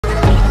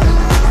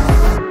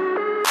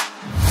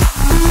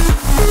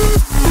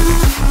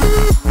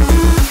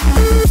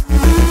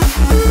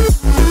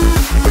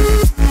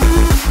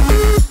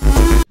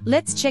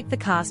Let's check the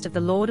cast of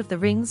The Lord of the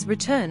Rings: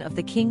 Return of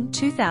the King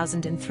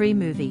 2003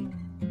 movie.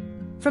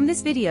 From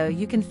this video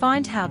you can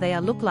find how they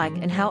are look like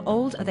and how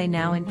old are they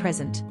now in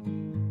present.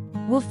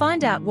 We'll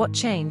find out what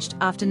changed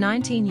after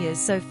 19 years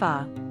so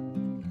far.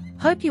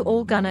 Hope you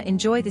all gonna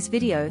enjoy this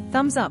video.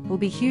 Thumbs up will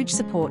be huge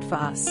support for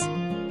us.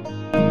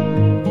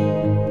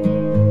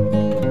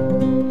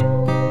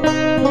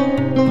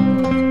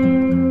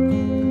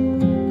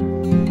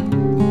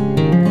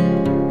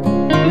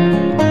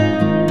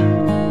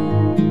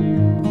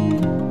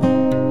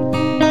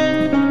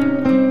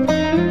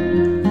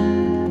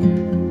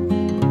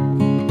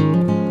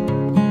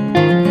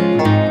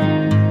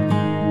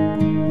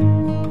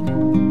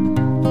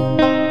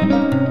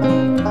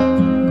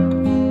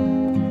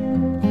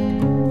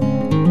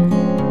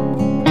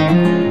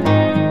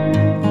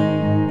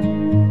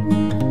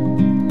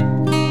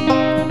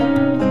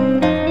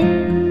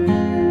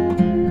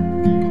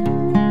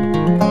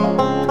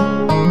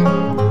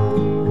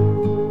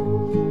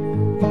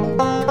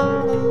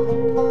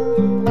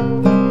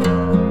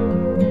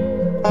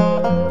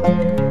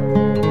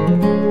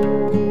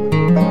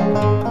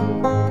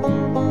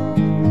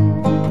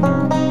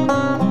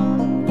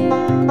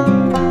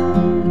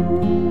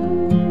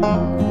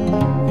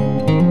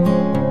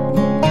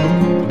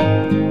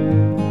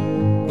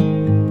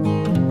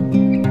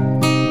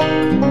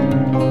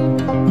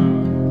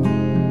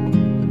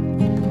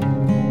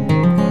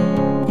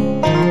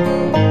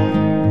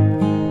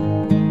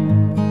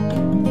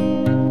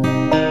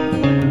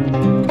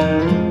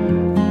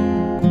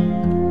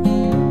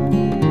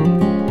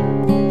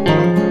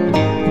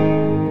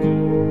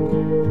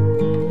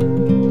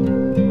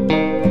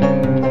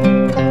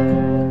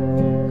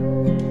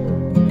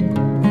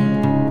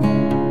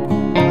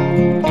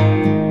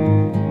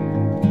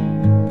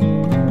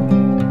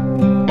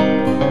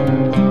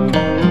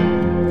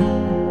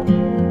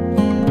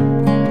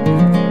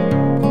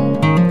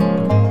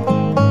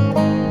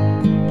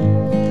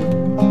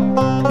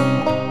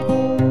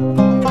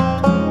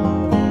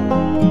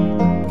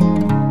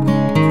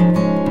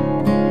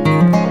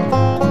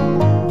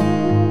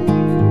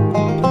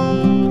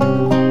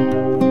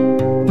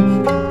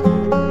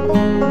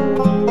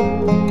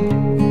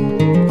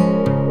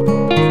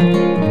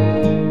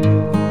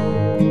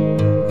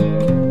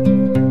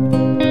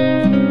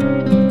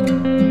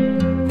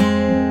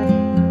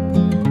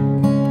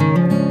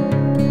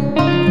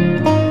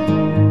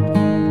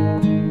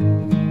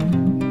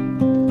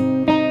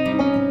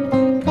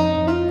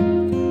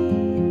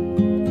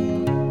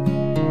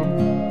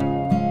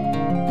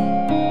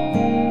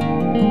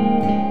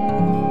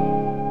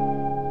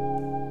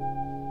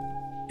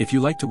 If you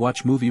like to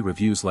watch movie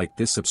reviews like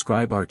this,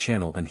 subscribe our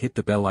channel and hit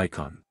the bell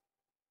icon.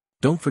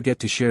 Don't forget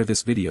to share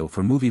this video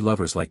for movie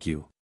lovers like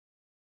you.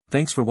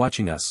 Thanks for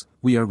watching us.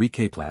 We are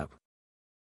RecapLab.